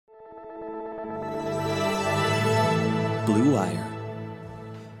Blue Wire.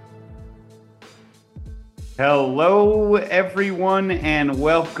 Hello, everyone, and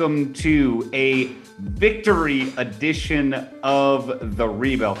welcome to a victory edition of The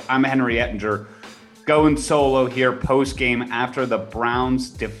Rebuild. I'm Henry Ettinger, going solo here post-game after the Browns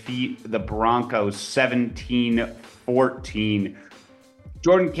defeat the Broncos 17-14.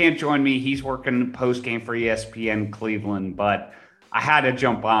 Jordan can't join me. He's working post-game for ESPN Cleveland, but I had to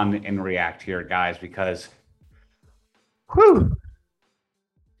jump on and react here, guys, because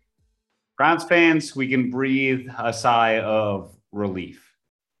Browns fans, we can breathe a sigh of relief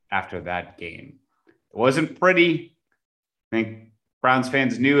after that game. It wasn't pretty. I think Browns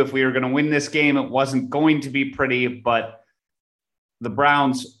fans knew if we were going to win this game, it wasn't going to be pretty, but the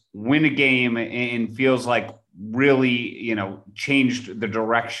Browns win a game and feels like really, changed the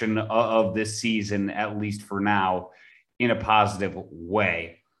direction of this season, at least for now, in a positive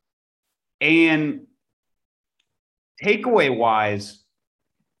way. And takeaway-wise,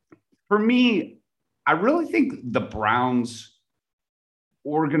 for me, I really think the Browns'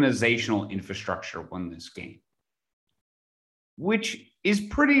 organizational infrastructure won this game, which is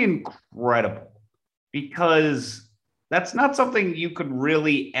pretty incredible because that's not something you could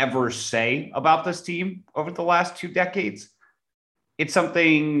really ever say about this team over the last 2 decades. It's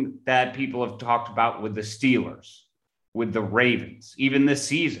something that people have talked about with the Steelers, with the Ravens, even this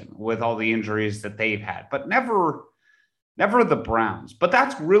season with all the injuries that they've had, but never the Browns. But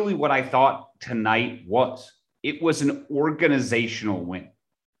that's really what I thought tonight was. It was an organizational win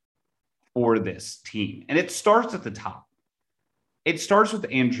for this team. And it starts at the top. It starts with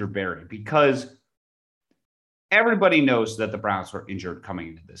Andrew Berry because everybody knows that the Browns were injured coming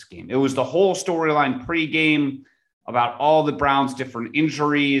into this game. It was the whole storyline pregame about all the Browns' different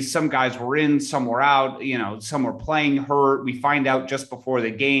injuries. Some guys were in, some were out, some were playing hurt. We find out just before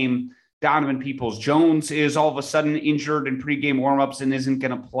the game Donovan Peoples-Jones is all of a sudden injured in pregame warmups and isn't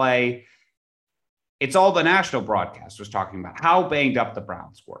going to play. It's all the national broadcast was talking about, how banged up the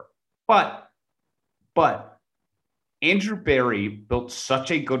Browns were. But Andrew Berry built such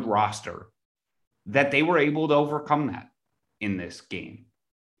a good roster that they were able to overcome that in this game.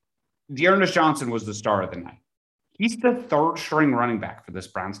 Dearness Johnson was the star of the night. He's the third string running back for this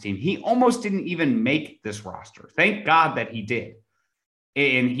Browns team. He almost didn't even make this roster. Thank God that he did.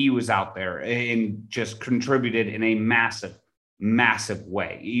 And he was out there and just contributed in a massive, massive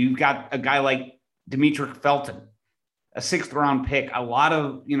way. You've got a guy like Demetric Felton, a 6th-round pick. A lot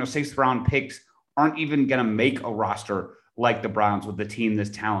of, 6th-round picks aren't even going to make a roster like the Browns with the team this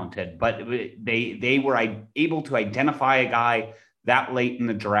talented. But they were able to identify a guy that late in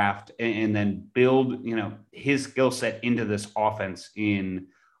the draft and then build, his skill set into this offense in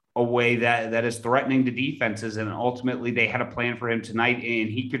a way that is threatening to defenses. And ultimately they had a plan for him tonight, and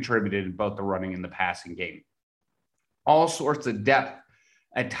he contributed in both the running and the passing game. All sorts of depth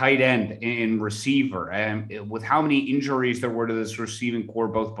at tight end and receiver. And with how many injuries there were to this receiving core,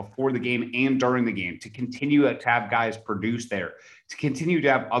 both before the game and during the game, to continue to have guys produce there, to continue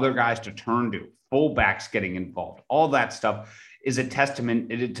to have other guys to turn to, fullbacks getting involved, all that stuff is a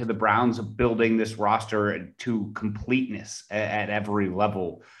testament to the Browns of building this roster to completeness at every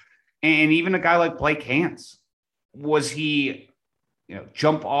level. And even a guy like Blake Hance, was he,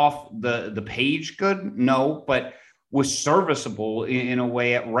 jump off the page good? No, but was serviceable in a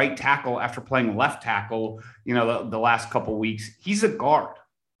way at right tackle after playing left tackle, the last couple of weeks. He's a guard,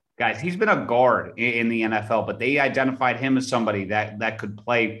 guys. He's been a guard in the NFL, but they identified him as somebody that could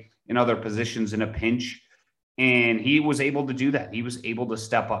play in other positions in a pinch. And he was able to do that. He was able to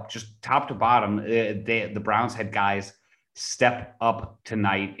step up just top to bottom. The Browns had guys step up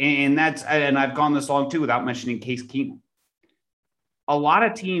tonight. And I've gone this long too without mentioning Case Keenum. A lot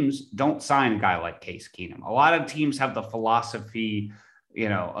of teams don't sign a guy like Case Keenum. A lot of teams have the philosophy,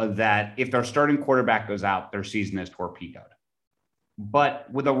 that if their starting quarterback goes out, their season is torpedoed.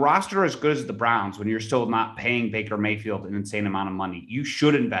 But with a roster as good as the Browns, when you're still not paying Baker Mayfield an insane amount of money, you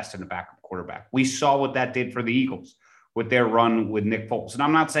should invest in a backup quarterback. We saw what that did for the Eagles with their run with Nick Foles. And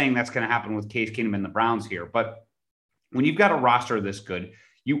I'm not saying that's going to happen with Case Keenum and the Browns here, but when you've got a roster this good,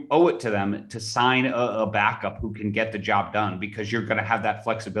 you owe it to them to sign a backup who can get the job done, because you're going to have that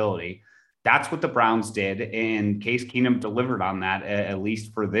flexibility. That's what the Browns did, and Case Keenum delivered on that, at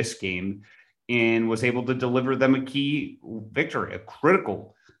least for this game, and was able to deliver them a key victory, a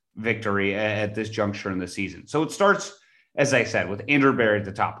critical victory at this juncture in the season. So it starts, as I said, with Andrew Berry at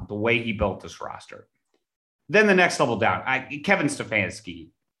the top, with the way he built this roster. Then the next level down, Kevin Stefanski,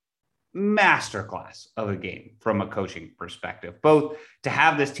 masterclass of a game from a coaching perspective, both to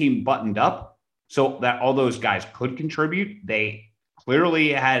have this team buttoned up so that all those guys could contribute. They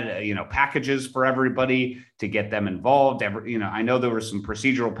clearly had, packages for everybody to get them involved. I know there were some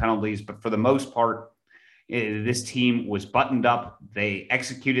procedural penalties, but for the most part, this team was buttoned up. They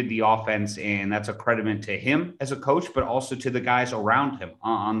executed the offense, and that's a credit to him as a coach, but also to the guys around him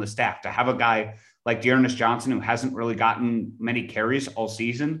on the staff. To have a guy like Dearness Johnson, who hasn't really gotten many carries all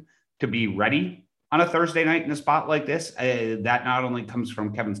season, to be ready on a Thursday night in a spot like this, that not only comes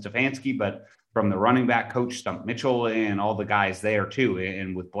from Kevin Stefanski, but from the running back coach, Stump Mitchell, and all the guys there too.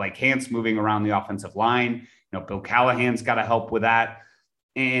 And with Blake Hance moving around the offensive line, Bill Callahan's got to help with that.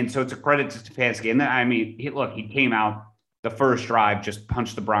 And so it's a credit to Stefanski. And then, he came out the first drive, just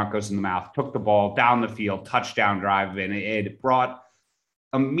punched the Broncos in the mouth, took the ball down the field, touchdown drive, and it brought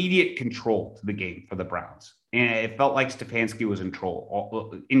immediate control to the game for the Browns. And it felt like Stefanski was in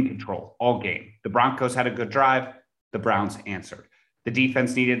control all game. The Broncos had a good drive. The Browns answered. The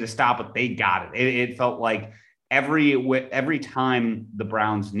defense needed to stop it. They got it. It felt like every time the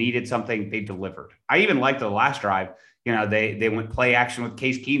Browns needed something, they delivered. I even liked the last drive. They went play action with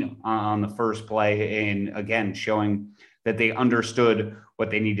Case Keenum on the first play, and again, showing that they understood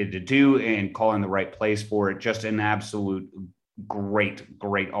what they needed to do and calling the right plays for it. Just an absolute great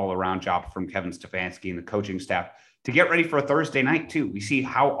all-around job from Kevin Stefanski and the coaching staff to get ready for a Thursday night too. We see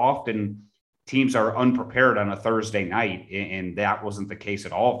how often teams are unprepared on a Thursday night, and that wasn't the case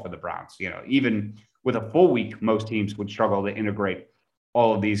at all for the Browns. Even with a full week, most teams would struggle to integrate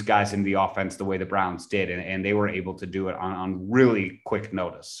all of these guys in the offense the way the Browns did, and they were able to do it on really quick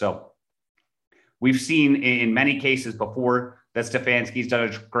notice. So we've seen in many cases before that Stefanski's done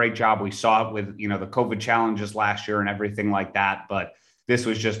a great job. We saw it with, the COVID challenges last year and everything like that, but this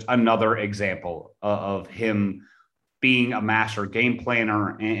was just another example of him being a master game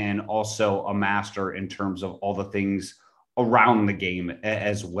planner and also a master in terms of all the things around the game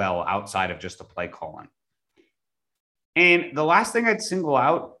as well, outside of just the play calling. And the last thing I'd single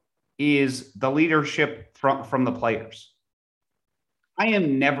out is the leadership from the players. I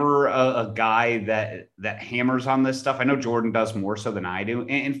am never a guy that hammers on this stuff. I know Jordan does more so than I do.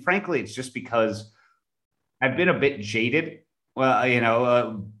 And frankly, it's just because I've been a bit jaded,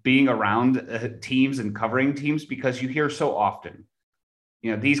 being around teams and covering teams, because you hear so often,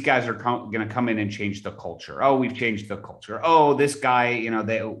 these guys are going to come in and change the culture. Oh, we've changed the culture. Oh, this guy,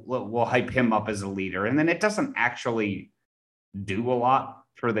 we'll hype him up as a leader. And then it doesn't actually do a lot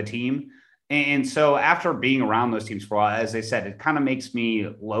for the team. And so after being around those teams for a while, as I said, it kind of makes me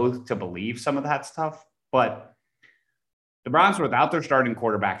loath to believe some of that stuff. But the Browns were without their starting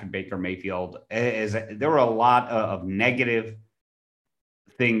quarterback in Baker Mayfield. There were a lot of negative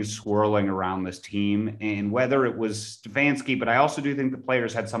things swirling around this team, and whether it was Stefanski, but I also do think the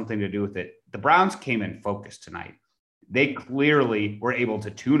players had something to do with it. The Browns came in focused tonight. They clearly were able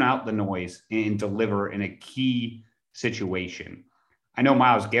to tune out the noise and deliver in a key situation. I know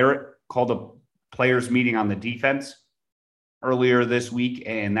Myles Garrett called a players meeting on the defense earlier this week,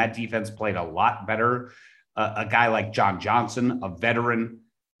 and that defense played a lot better. A guy like John Johnson, a veteran,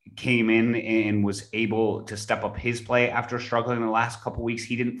 came in and was able to step up his play after struggling the last couple of weeks.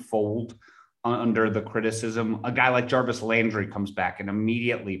 He didn't fold under the criticism. A guy like Jarvis Landry comes back and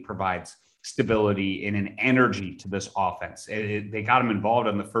immediately provides stability and an energy to this offense. They got him involved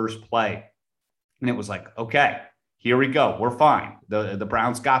on the first play, and it was like, okay, here we go. We're fine. The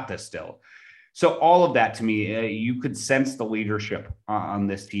Browns got this still. So all of that, to me, you could sense the leadership on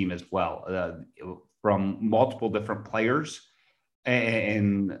this team as well, from multiple different players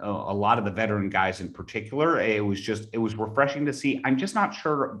and a lot of the veteran guys in particular. It was refreshing to see. I'm just not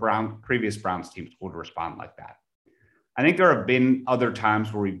sure previous Browns teams would respond like that. I think there have been other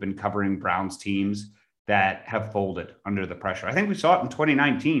times where we've been covering Browns teams that have folded under the pressure. I think we saw it in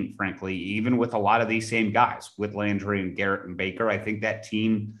 2019, frankly, even with a lot of these same guys, with Landry and Garrett and Baker. I think that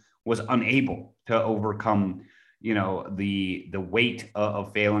team was unable to overcome, the weight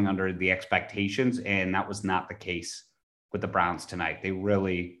of failing under the expectations. And that was not the case with the Browns tonight. They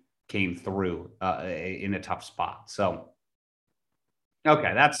really came through in a tough spot. So,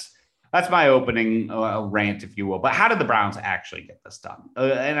 okay, that's my opening rant, if you will. But how did the Browns actually get this done?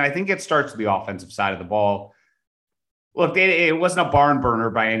 And I think it starts with the offensive side of the ball. Look, it wasn't a barn burner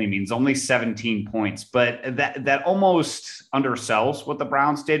by any means, only 17 points, but that almost undersells what the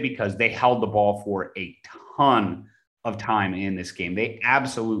Browns did, because they held the ball for a ton of time in this game. They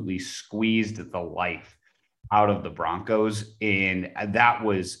absolutely squeezed the life out of the Broncos, and that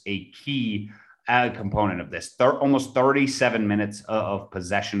was a key component of this. Almost 37 minutes of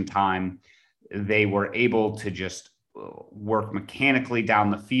possession time. They were able to just work mechanically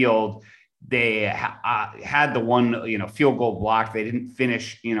down the field. They had the one, field goal block. They didn't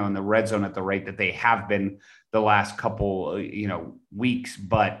finish, in the red zone at the rate that they have been the last couple, weeks,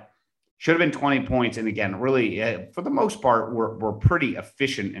 but should have been 20 points. And again, really, for the most part, were pretty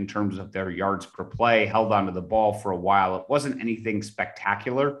efficient in terms of their yards per play, held onto the ball for a while. It wasn't anything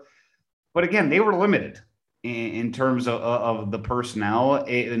spectacular, but again, they were limited in terms of the personnel.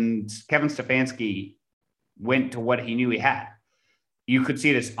 And Kevin Stefanski went to what he knew he had. You could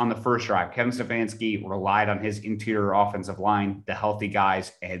see this on the first drive. Kevin Stefanski relied on his interior offensive line, the healthy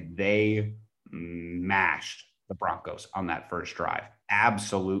guys, and they mashed the Broncos on that first drive.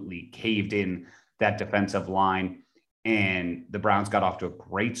 Absolutely caved in that defensive line. And the Browns got off to a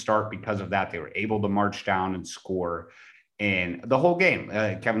great start because of that. They were able to march down and score. And the whole game,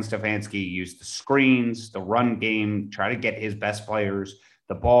 Kevin Stefanski used the screens, the run game, try to get his best players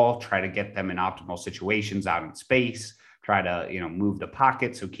the ball, try to get them in optimal situations out in space, try to, move the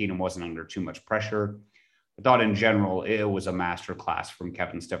pocket so Keenum wasn't under too much pressure. I thought in general, it was a masterclass from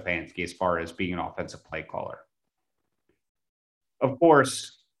Kevin Stefanski as far as being an offensive play caller. Of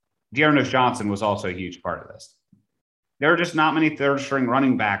course, Dearness Johnson was also a huge part of this. There are just not many third string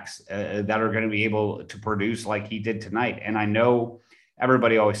running backs that are going to be able to produce like he did tonight. And I know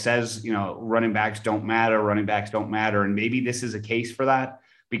everybody always says, running backs don't matter. And maybe this is a case for that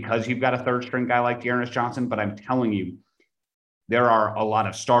because you've got a third string guy like Dearness Johnson. But I'm telling you, there are a lot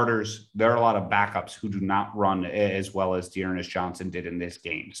of starters. There are a lot of backups who do not run as well as Dearness Johnson did in this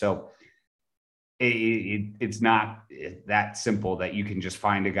game. So it's not that simple that you can just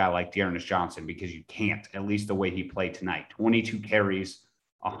find a guy like Dearness Johnson because you can't, at least the way he played tonight. 22 carries,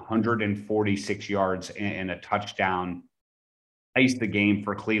 146 yards, and a touchdown. Iced the game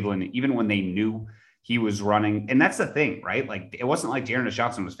for Cleveland, even when they knew he was running. And that's the thing, right? Like, it wasn't like Dearness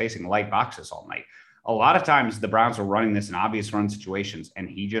Johnson was facing light boxes all night. A lot of times the Browns were running this in obvious run situations, and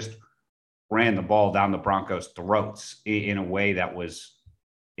he just ran the ball down the Broncos' throats in a way that was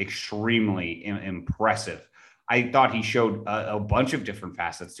extremely impressive. I thought he showed a bunch of different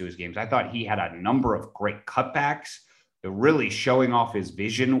facets to his games. I thought he had a number of great cutbacks, really showing off his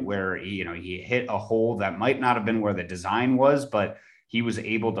vision where, he hit a hole that might not have been where the design was, but he was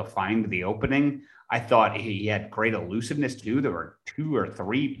able to find the opening. I thought he had great elusiveness too. There were 2 or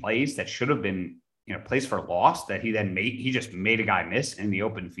 3 plays that should have been, plays for loss that he then made. He just made a guy miss in the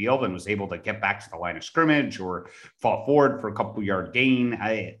open field and was able to get back to the line of scrimmage or fall forward for a couple yard gain.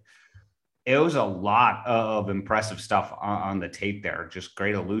 It was a lot of impressive stuff on the tape there. Just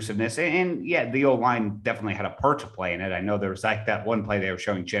great elusiveness. And yeah, the O-line definitely had a part to play in it. I know there was like that one play they were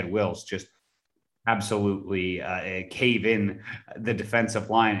showing Jed Wills just absolutely cave in the defensive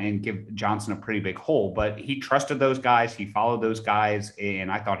line and give Johnson a pretty big hole. But he trusted those guys. He followed those guys. And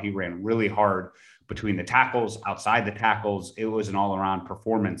I thought he ran really hard between the tackles, outside the tackles. It was an all-around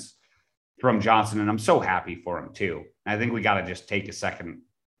performance from Johnson. And I'm so happy for him too. I think we got to just take a second.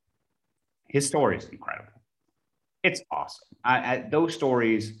 His story is incredible. It's awesome. Those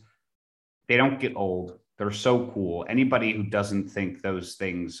stories, they don't get old. They're so cool. Anybody who doesn't think those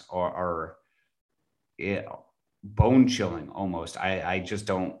things are bone chilling almost. I just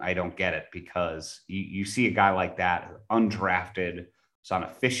don't get it because you see a guy like that, undrafted, was on a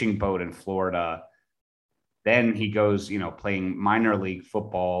fishing boat in Florida. Then he goes, playing minor league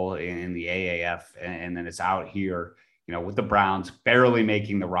football in the AAF, and then it's out here, with the Browns, barely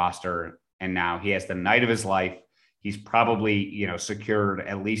making the roster. And now he has the night of his life. He's probably, secured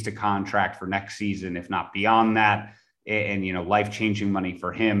at least a contract for next season, if not beyond that. And, life-changing money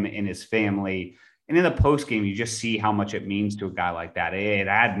for him and his family. And in the post game, you just see how much it means to a guy like that. It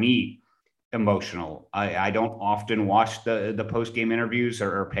had me emotional. I don't often watch the post game interviews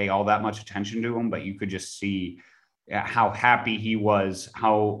or pay all that much attention to them, but you could just see how happy he was,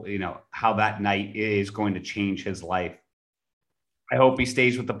 how that night is going to change his life. I hope he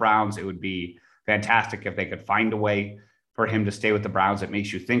stays with the Browns. It would be fantastic if they could find a way for him to stay with the Browns. It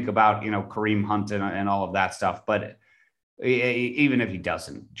makes you think about, Kareem Hunt and all of that stuff. But even if he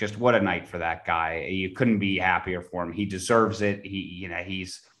doesn't, just what a night for that guy. You couldn't be happier for him. He deserves it.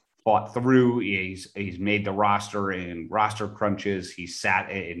 He's fought through. He's made the roster in roster crunches. He sat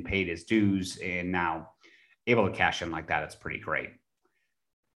and paid his dues, and now able to cash in like that. It's pretty great.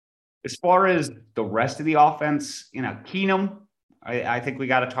 As far as the rest of the offense, Keenum, I think we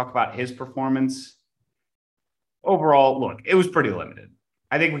got to talk about his performance. Overall, look, it was pretty limited.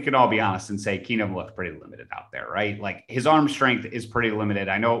 I think we can all be honest and say Keenum looked pretty limited out there, right? Like, his arm strength is pretty limited.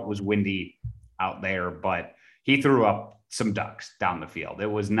 I know it was windy out there, but he threw up some ducks down the field. It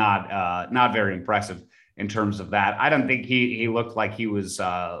was not very impressive in terms of that. I don't think he looked like he was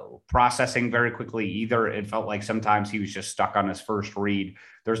processing very quickly either. It felt like sometimes he was just stuck on his first read.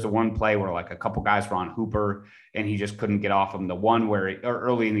 There's the one play where like a couple guys were on Hooper and he just couldn't get off him. The one where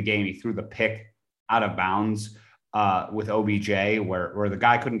early in the game, he threw the pick out of bounds with OBJ, where the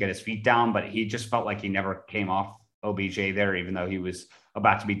guy couldn't get his feet down, but he just felt like he never came off OBJ there, even though he was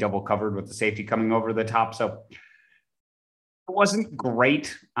about to be double covered with the safety coming over the top. So it wasn't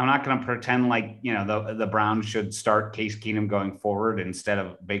great. I'm not going to pretend like, the Browns should start Case Keenum going forward instead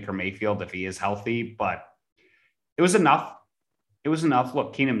of Baker Mayfield if he is healthy, but it was enough. It was enough.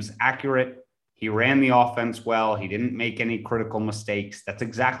 Look, Keenum's accurate. He ran the offense well. He didn't make any critical mistakes. That's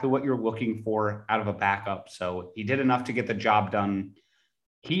exactly what you're looking for out of a backup. So he did enough to get the job done.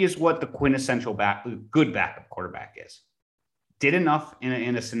 He is what the quintessential good backup quarterback is. Did enough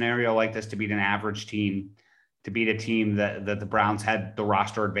in a scenario like this to beat an average team, to beat a team that the Browns had the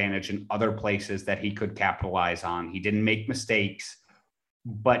roster advantage in other places that he could capitalize on. He didn't make mistakes,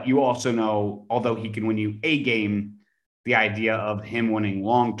 but you also know, although he can win you a game, the idea of him winning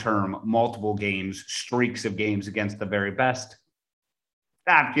long-term, multiple games, streaks of games against the very best,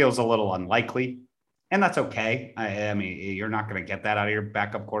 that feels a little unlikely. And that's okay. I mean, you're not going to get that out of your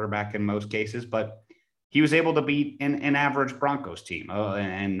backup quarterback in most cases, but he was able to beat an average Broncos team.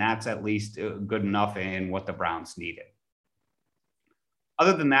 And that's at least good enough in what the Browns needed.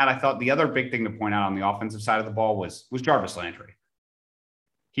 Other than that, I thought the other big thing to point out on the offensive side of the ball was Jarvis Landry.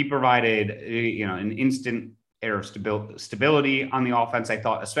 He provided, an instant air of stability on the offense, I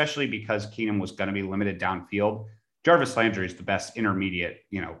thought, especially because Keenum was going to be limited downfield. Jarvis Landry is the best intermediate,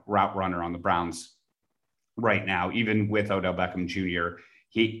 route runner on the Browns right now, even with Odell Beckham Jr.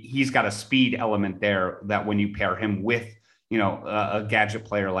 He's got a speed element there that when you pair him with, a gadget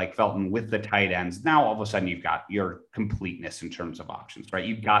player like Felton with the tight ends, now all of a sudden you've got your completeness in terms of options, right?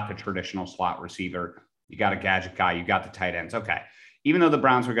 You've got the traditional slot receiver, you got a gadget guy, you got the tight ends. Okay. Even though the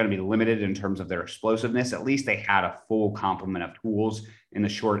Browns were going to be limited in terms of their explosiveness, at least they had a full complement of tools in the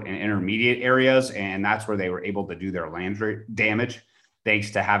short and intermediate areas. And that's where they were able to do their Landry damage, thanks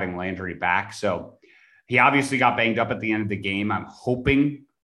to having Landry back. So he obviously got banged up at the end of the game. I'm hoping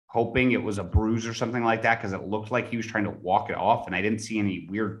it was a bruise or something like that, because it looked like he was trying to walk it off, and I didn't see any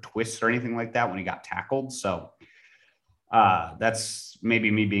weird twists or anything like that when he got tackled. So that's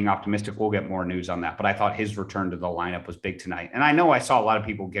maybe me being optimistic. We'll get more news on that, but I thought his return to the lineup was big tonight. And I know I saw a lot of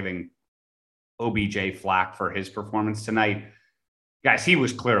people giving OBJ flack for his performance tonight. Guys, he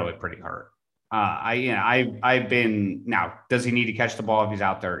was clearly pretty hurt. I've been, now, does he need to catch the ball if he's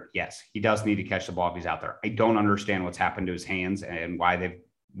out there? Yes, he does need to catch the ball if he's out there. I don't understand what's happened to his hands and why they've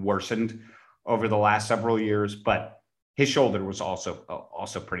worsened over the last several years, but his shoulder was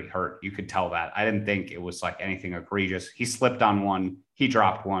also pretty hurt. You could tell that. I didn't think it was like anything egregious. He slipped on one, he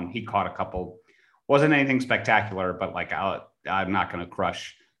dropped one, he caught a couple. Wasn't anything spectacular, but I'm not going to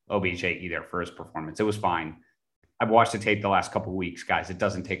crush OBJ either for his performance. It was fine. I've watched the tape the last couple of weeks, guys. It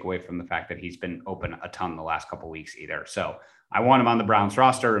doesn't take away from the fact that he's been open a ton the last couple of weeks either. So I want him on the Browns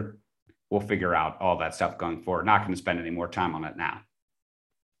roster. We'll figure out all that stuff going forward. Not going to spend any more time on it now.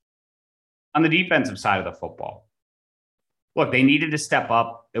 On the defensive side of the football, look, they needed to step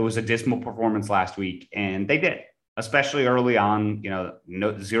up. It was a dismal performance last week, and they did, especially early on.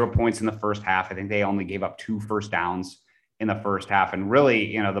 0 points in the first half. I think they only gave up 2 first downs in the first half. And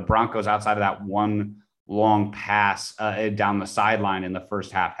really, the Broncos, outside of that one long pass down the sideline in the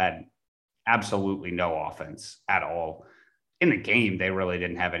first half, had absolutely no offense at all. In the game, they really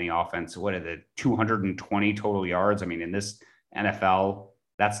didn't have any offense. What are the 220 total yards? I mean, in this NFL,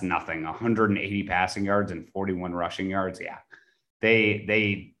 that's nothing. 180 passing yards and 41 rushing yards. Yeah,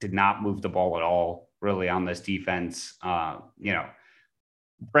 they did not move the ball at all, really, on this defense.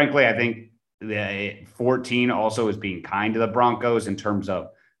 Frankly, I think the 14 also is being kind to the Broncos in terms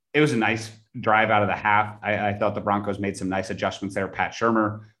of, it was a nice drive out of the half. I thought the Broncos made some nice adjustments there. Pat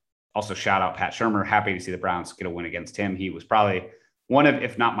Shurmur, also shout out Pat Shurmur. Happy to see the Browns get a win against him. He was probably one of,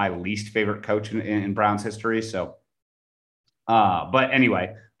 if not my least favorite coach in Browns history. So, but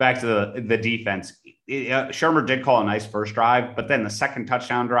anyway, back to the defense. Shurmur did call a nice first drive, but then the second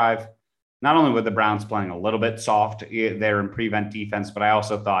touchdown drive, not only were the Browns playing a little bit soft there in prevent defense, but I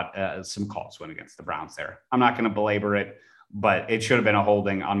also thought some calls went against the Browns there. I'm not going to belabor it, but it should have been a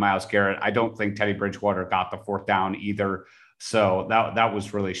holding on Myles Garrett. I don't think Teddy Bridgewater got the 4th down either. So that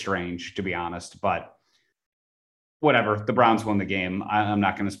was really strange, to be honest. But whatever, the Browns won the game. I'm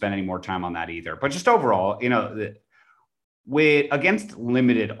not going to spend any more time on that either. But just overall, against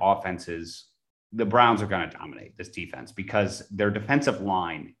limited offenses, the Browns are going to dominate this defense because their defensive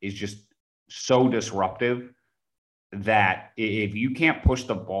line is just so disruptive that if you can't push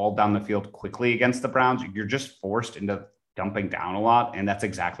the ball down the field quickly against the Browns, you're just forced into dumping down a lot. And that's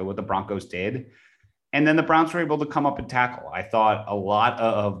exactly what the Broncos did. And then the Browns were able to come up and tackle. I thought a lot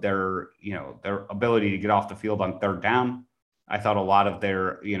of their ability to get off the field on 3rd down I thought a lot of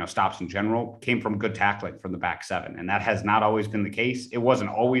their, stops in general came from good tackling from the back seven. And that has not always been the case. It wasn't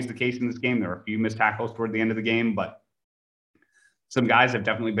always the case in this game. There were a few missed tackles toward the end of the game, but some guys have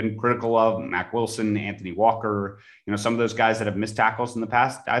definitely been critical of Mac Wilson, Anthony Walker, some of those guys that have missed tackles in the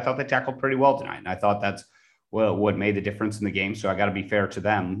past. I thought they tackled pretty well tonight. And I thought that's what made the difference in the game. So I got to be fair to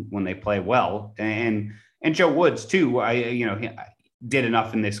them when they play well. And Joe Woods too, he did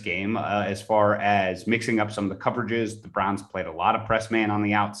enough in this game as far as mixing up some of the coverages. The Browns played a lot of press man on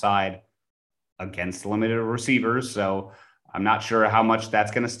the outside against limited receivers. So I'm not sure how much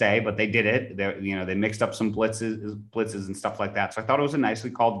that's going to stay, but they did it. They mixed up some blitzes and stuff like that. So I thought it was a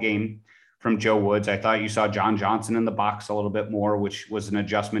nicely called game from Joe Woods. I thought you saw John Johnson in the box a little bit more, which was an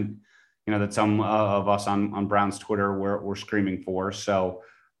adjustment, that some of us on Browns Twitter were screaming for. So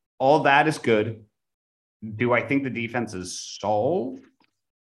all that is good. Do I think the defense is solved?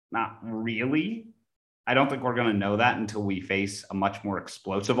 Not really. I don't think we're going to know that until we face a much more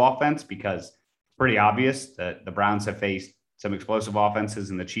explosive offense, because it's pretty obvious that the Browns have faced some explosive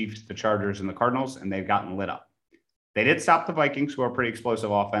offenses in the Chiefs, the Chargers, and the Cardinals, and they've gotten lit up. They did stop the Vikings, who are a pretty explosive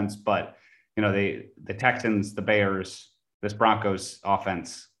offense, but the Texans, the Bears, this Broncos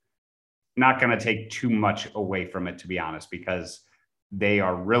offense, not going to take too much away from it, to be honest, because they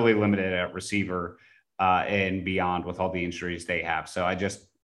are really limited at receiver and beyond with all the injuries they have. So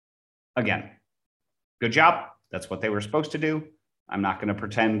again, good job. That's what they were supposed to do. I'm not going to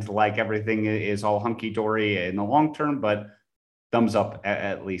pretend like everything is all hunky-dory in the long term, but thumbs up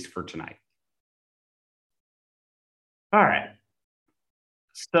at least for tonight. All right.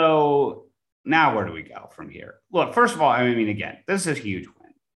 So now where do we go from here? Look, first of all, again, this is a huge win.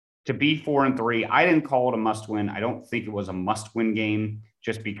 To be 4-3, I didn't call it a must-win. I don't think it was a must-win game,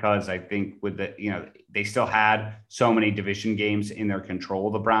 just because I think with they still had so many division games in their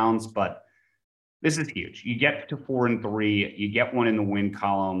control, the Browns, but this is huge. You get to 4-3, you get one in the win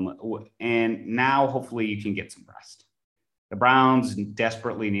column, and now hopefully you can get some rest. The Browns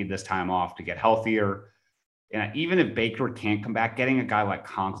desperately need this time off to get healthier. And even if Baker can't come back, getting a guy like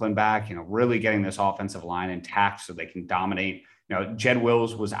Conklin back, really getting this offensive line intact so they can dominate. Jed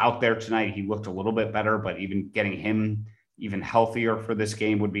Wills was out there tonight. He looked a little bit better, but even getting him even healthier for this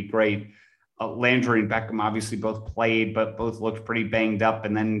game would be great. Landry and Beckham obviously both played, but both looked pretty banged up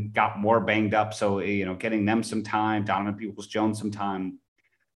and then got more banged up. So, getting them some time, Donovan Peoples-Jones some time.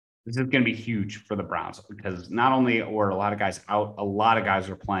 This is going to be huge for the Browns, because not only were a lot of guys out, a lot of guys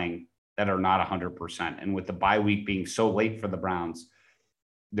are playing that are not 100%. And with the bye week being so late for the Browns,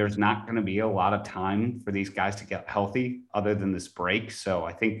 there's not going to be a lot of time for these guys to get healthy other than this break. So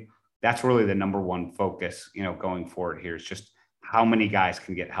I think that's really the number one focus, going forward here, is just how many guys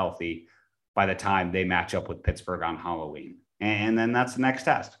can get healthy by the time they match up with Pittsburgh on Halloween. And then that's the next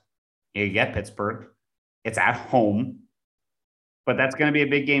test. You get Pittsburgh. It's at home, but that's going to be a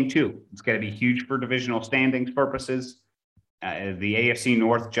big game too. It's going to be huge for divisional standings purposes. The AFC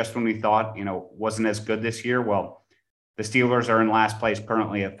North, just when we thought, wasn't as good this year, well, the Steelers are in last place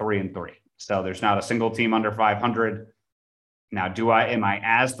currently at 3-3. So there's not a single team under 500. Now, am I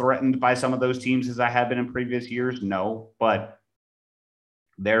as threatened by some of those teams as I have been in previous years? No, but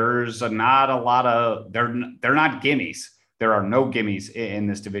there's not a lot of, they're not gimmies. There are no gimmies in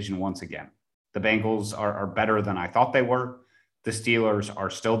this division once again. The Bengals are better than I thought they were. The Steelers are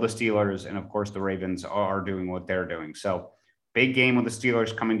still the Steelers. And of course, the Ravens are doing what they're doing. So big game with the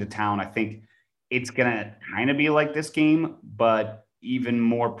Steelers coming to town. I think it's going to kind of be like this game, but even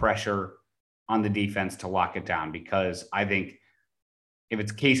more pressure on the defense to lock it down, because I think if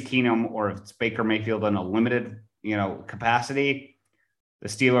it's Case Keenum or if it's Baker Mayfield in a limited, capacity, the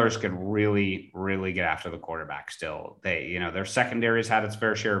Steelers could really, really get after the quarterback still. Their secondary's had its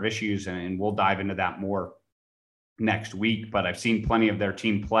fair share of issues, and we'll dive into that more next week, but I've seen plenty of their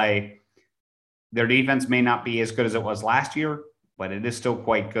team play. Their defense may not be as good as it was last year, but it is still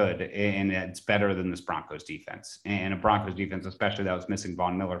quite good, and it's better than this Broncos defense, and a Broncos defense, especially that was missing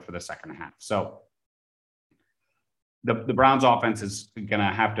Von Miller for the second half. So the Browns offense is going to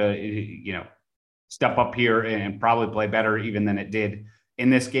have to, step up here and probably play better even than it did in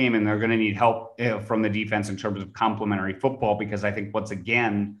this game. And they're going to need help from the defense in terms of complementary football, because I think once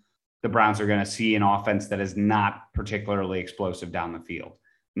again, the Browns are going to see an offense that is not particularly explosive down the field.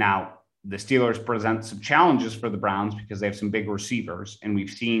 Now, the Steelers present some challenges for the Browns because they have some big receivers, and we've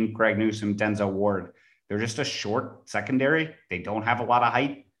seen Greg Newsome, Denzel Ward. They're just a short secondary. They don't have a lot of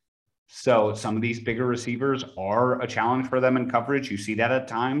height. So some of these bigger receivers are a challenge for them in coverage. You see that at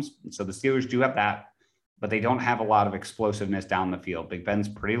times. So the Steelers do have that, but they don't have a lot of explosiveness down the field. Big Ben's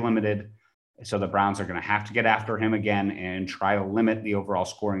pretty limited. So the Browns are going to have to get after him again and try to limit the overall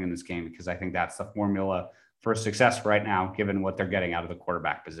scoring in this game, because I think that's the formula for success right now, given what they're getting out of the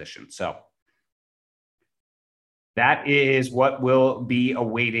quarterback position. So that is what will be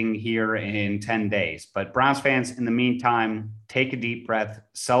awaiting here in 10 days. But Browns fans, in the meantime, take a deep breath,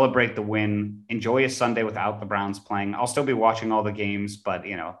 celebrate the win, enjoy a Sunday without the Browns playing. I'll still be watching all the games, but,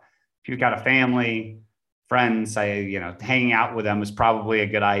 if you've got a family, friends, hanging out with them is probably a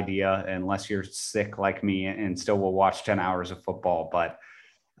good idea, unless you're sick like me and still will watch 10 hours of football. But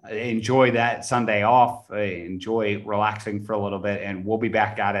enjoy that Sunday off, enjoy relaxing for a little bit, and we'll be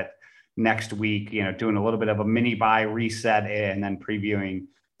back at it next week, doing a little bit of a mini bye reset and then previewing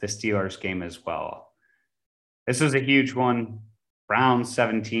the Steelers game as well. This is a huge one. Browns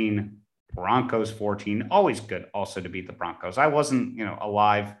 17, Broncos 14. Always good also to beat the Broncos. I wasn't,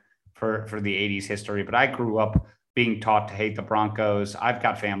 alive for the 80s history, but I grew up being taught to hate the Broncos. I've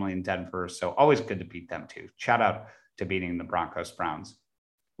got family in Denver, so always good to beat them too. Shout out to beating the Broncos Browns.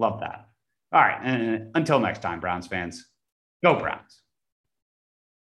 Love that. All right. And until next time, Browns fans, go Browns.